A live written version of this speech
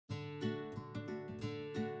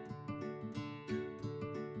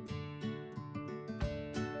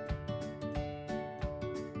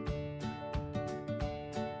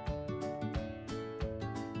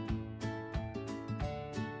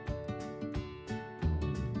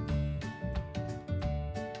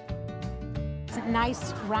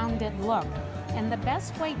nice rounded look. And the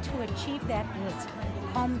best way to achieve that is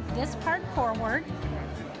comb this part forward.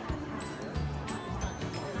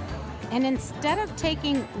 And instead of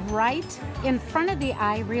taking right in front of the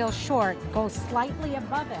eye real short, go slightly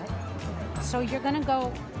above it. So you're gonna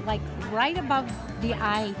go like right above the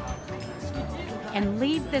eye and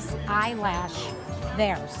leave this eyelash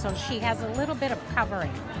there. So she has a little bit of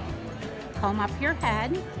covering. Comb up your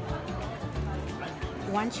head.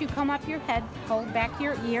 Once you comb up your head, fold back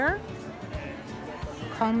your ear.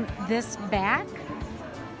 Comb this back.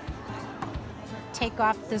 Take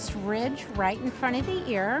off this ridge right in front of the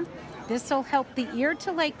ear. This will help the ear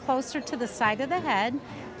to lay closer to the side of the head.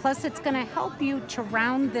 Plus, it's going to help you to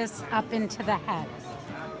round this up into the head.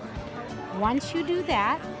 Once you do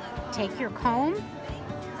that, take your comb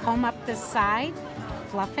up this side,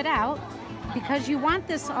 fluff it out, because you want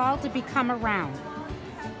this all to become a round.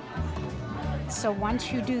 So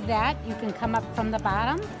once you do that, you can come up from the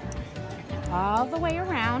bottom all the way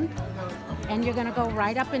around, and you're going to go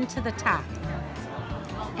right up into the top.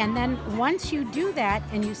 And then once you do that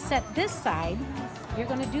and you set this side, you're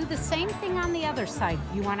going to do the same thing on the other side.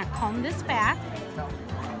 You want to comb this back.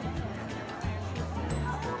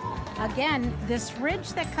 Again, this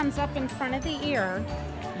ridge that comes up in front of the ear,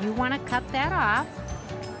 you want to cut that off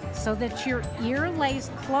so that your ear lays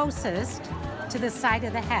closest to the side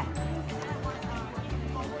of the head.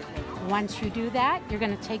 Once you do that, you're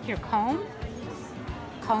going to take your comb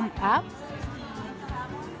up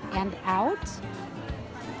and out.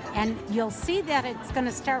 And you'll see that it's going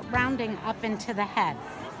to start rounding up into the head.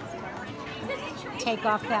 Take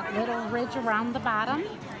off that little ridge around the bottom,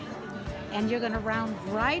 and you're going to round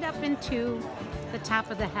right up into the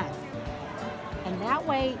top of the head. And that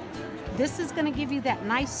way, this is going to give you that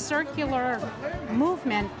nice circular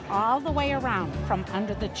movement all the way around, from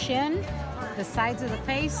under the chin, the sides of the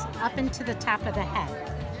face, up into the top of the head.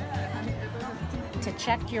 To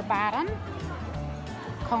check your bottom,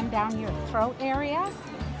 comb down your throat area.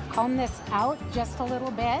 Comb this out just a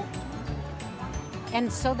little bit,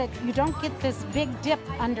 and so that you don't get this big dip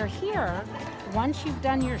under here, once you've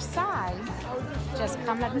done your sides, just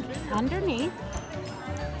come underneath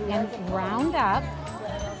and round up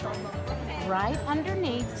right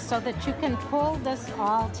underneath so that you can pull this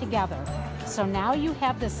all together. So now you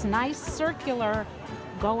have this nice circular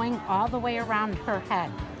going all the way around her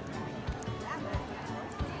head.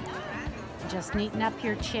 Just neaten up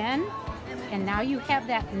your chin. And now you have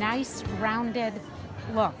that nice rounded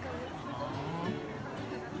look.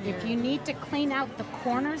 If you need to clean out the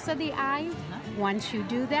corners of the eye, once you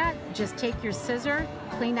do that, just take your scissor,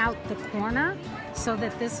 clean out the corner so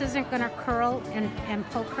that this isn't going to curl and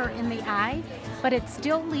poke her in the eye, but it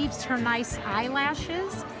still leaves her nice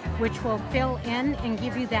eyelashes, which will fill in and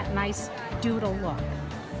give you that nice doodle look.